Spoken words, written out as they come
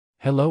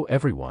Hello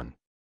everyone.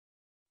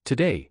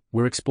 Today,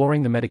 we're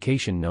exploring the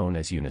medication known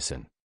as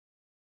Unasyn.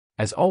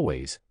 As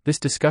always, this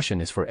discussion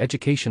is for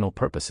educational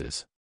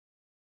purposes.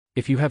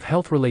 If you have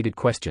health-related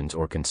questions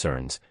or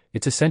concerns,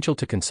 it's essential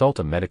to consult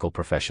a medical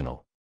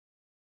professional.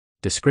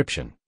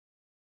 Description: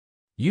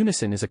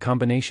 Unasyn is a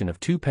combination of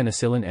two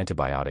penicillin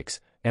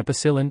antibiotics,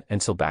 ampicillin and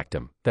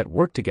sulbactam, that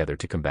work together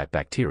to combat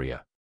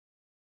bacteria.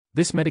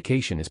 This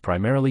medication is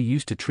primarily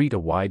used to treat a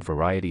wide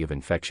variety of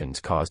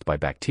infections caused by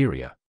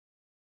bacteria.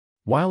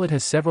 While it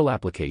has several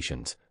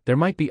applications, there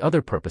might be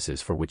other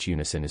purposes for which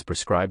Unasyn is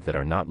prescribed that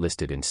are not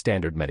listed in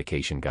standard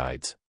medication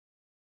guides.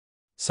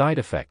 Side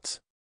effects: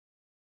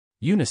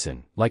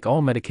 Unasyn, like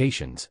all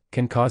medications,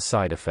 can cause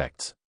side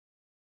effects.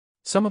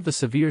 Some of the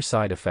severe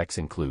side effects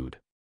include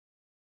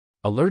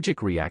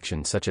allergic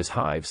reactions such as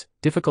hives,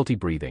 difficulty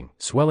breathing,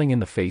 swelling in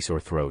the face or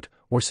throat,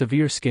 or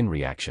severe skin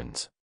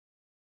reactions.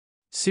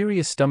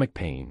 Serious stomach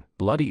pain,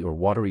 bloody or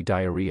watery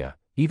diarrhea,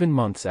 even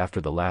months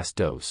after the last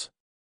dose.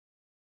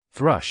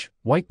 Thrush,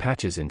 white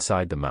patches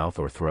inside the mouth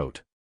or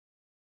throat.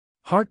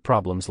 Heart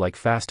problems like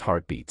fast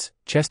heartbeats,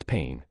 chest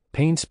pain,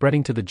 pain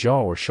spreading to the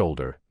jaw or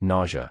shoulder,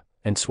 nausea,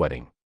 and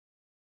sweating.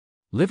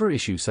 Liver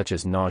issues such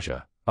as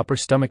nausea, upper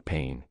stomach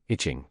pain,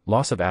 itching,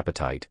 loss of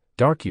appetite,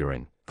 dark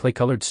urine,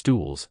 clay-colored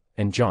stools,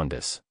 and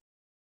jaundice.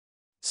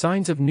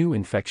 Signs of new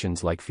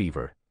infections like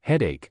fever,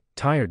 headache,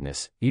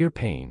 tiredness, ear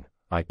pain,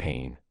 eye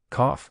pain,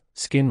 cough,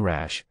 skin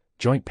rash,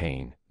 joint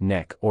pain,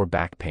 neck or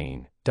back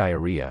pain,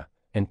 diarrhea,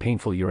 and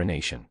painful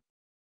urination.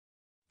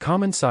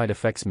 Common side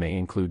effects may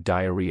include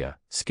diarrhea,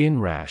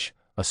 skin rash,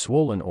 a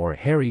swollen or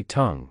hairy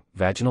tongue,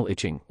 vaginal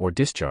itching or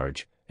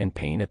discharge, and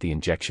pain at the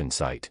injection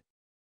site.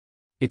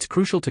 It's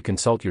crucial to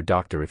consult your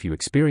doctor if you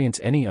experience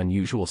any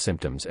unusual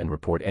symptoms and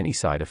report any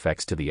side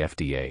effects to the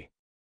FDA.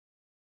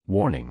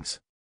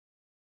 Warnings: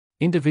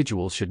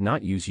 individuals should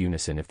not use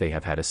Unasyn if they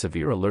have had a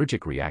severe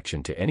allergic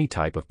reaction to any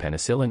type of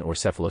penicillin or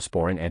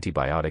cephalosporin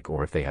antibiotic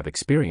or if they have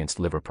experienced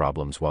liver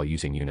problems while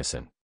using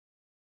Unasyn.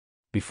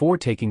 Before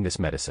taking this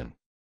medicine.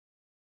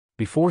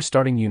 Before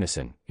starting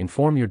Unasyn,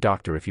 inform your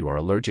doctor if you are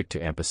allergic to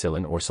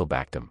ampicillin or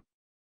sulbactam.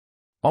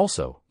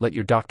 Also, let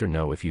your doctor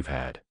know if you've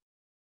had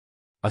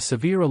a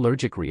severe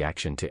allergic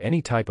reaction to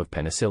any type of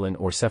penicillin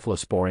or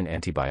cephalosporin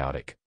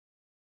antibiotic,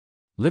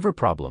 liver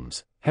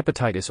problems,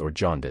 hepatitis or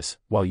jaundice,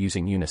 while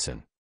using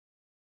Unasyn,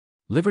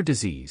 liver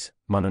disease,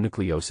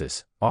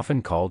 mononucleosis,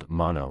 often called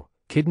mono,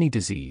 kidney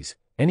disease,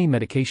 any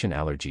medication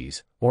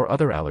allergies, or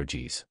other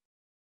allergies.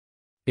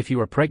 If you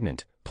are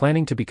pregnant,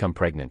 planning to become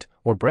pregnant,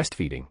 or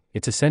breastfeeding,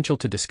 it's essential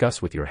to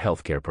discuss with your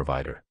healthcare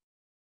provider.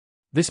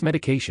 This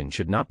medication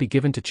should not be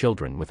given to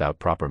children without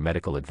proper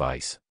medical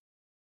advice.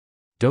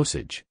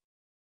 Dosage: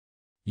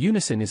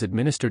 Unasyn is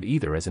administered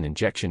either as an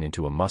injection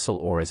into a muscle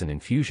or as an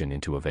infusion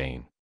into a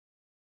vein.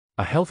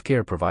 A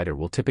healthcare provider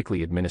will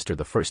typically administer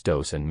the first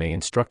dose and may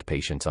instruct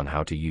patients on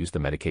how to use the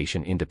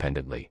medication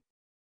independently.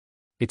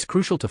 It's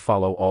crucial to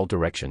follow all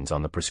directions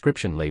on the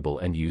prescription label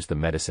and use the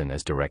medicine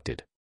as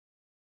directed.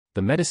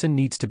 The medicine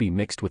needs to be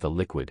mixed with a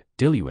liquid,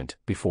 diluent,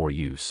 before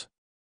use.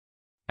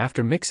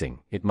 After mixing,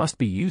 it must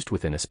be used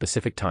within a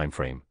specific time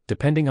frame,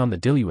 depending on the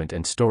diluent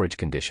and storage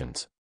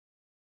conditions.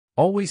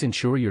 Always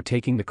ensure you're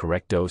taking the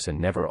correct dose and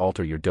never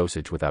alter your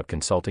dosage without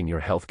consulting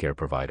your healthcare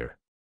provider.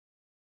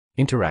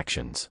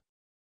 Interactions: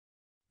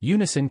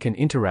 Unasyn can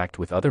interact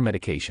with other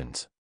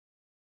medications.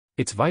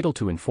 It's vital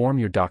to inform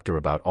your doctor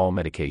about all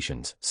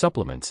medications,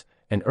 supplements,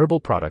 and herbal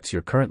products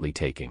you're currently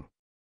taking.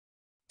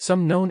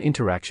 Some known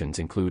interactions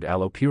include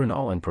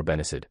allopurinol and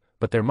probenecid,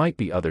 but there might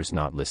be others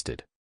not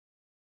listed.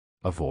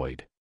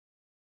 Avoid: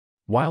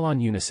 while on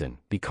Unasyn,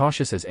 be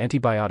cautious as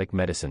antibiotic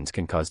medicines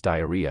can cause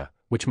diarrhea,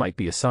 which might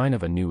be a sign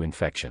of a new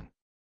infection.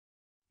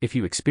 If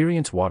you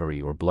experience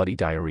watery or bloody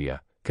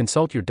diarrhea,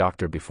 consult your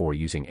doctor before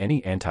using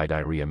any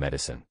anti-diarrhea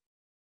medicine.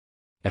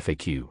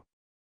 FAQ: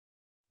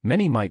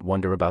 many might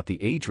wonder about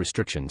the age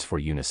restrictions for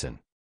Unasyn.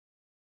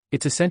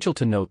 It's essential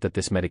to note that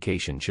this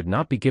medication should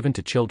not be given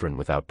to children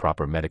without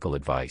proper medical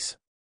advice.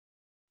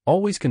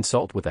 Always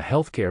consult with a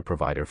healthcare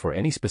provider for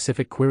any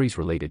specific queries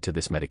related to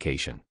this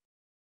medication.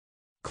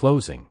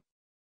 Closing: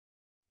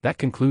 that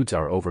concludes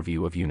our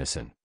overview of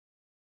Unasyn.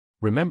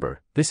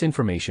 Remember, this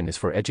information is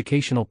for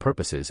educational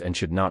purposes and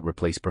should not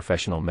replace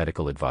professional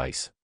medical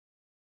advice.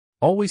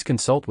 Always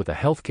consult with a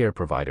healthcare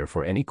provider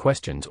for any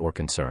questions or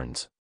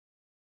concerns.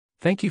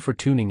 Thank you for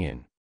tuning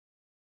in.